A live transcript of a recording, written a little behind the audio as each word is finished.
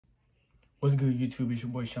What's good, YouTube? It's your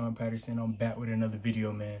boy Sean Patterson. I'm back with another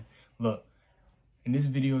video, man. Look, and this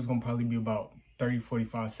video is gonna probably be about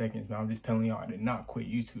 30-45 seconds, man. I'm just telling y'all, I did not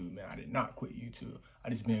quit YouTube, man. I did not quit YouTube. I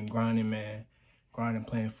just been grinding, man. Grinding,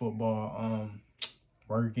 playing football,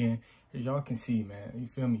 working. As y'all can see, man, you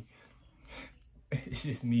feel me? It's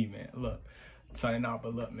just me, man. Look, signing out,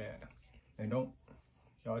 but look, man. And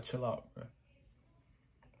y'all chill out, bro.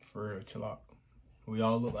 For real, chill out. We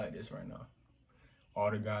all look like this right now. All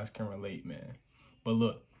the guys can relate, man. But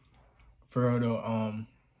look, for real though,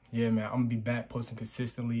 yeah, man, I'm gonna be back posting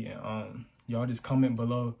consistently, and y'all just comment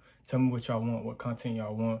below. Tell me what y'all want, what content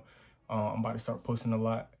y'all want. I'm about to start posting a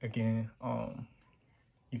lot again.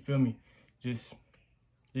 You feel me? Just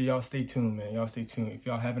y'all stay tuned, man. Y'all stay tuned. If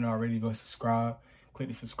y'all haven't already, go subscribe. Click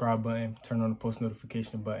the subscribe button. Turn on the post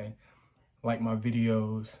notification button. Like my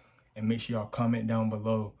videos, and make sure y'all comment down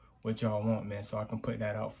below what y'all want, man, so I can put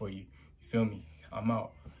that out for you. You feel me? I'm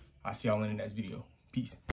out. I'll see y'all in the next video. Peace.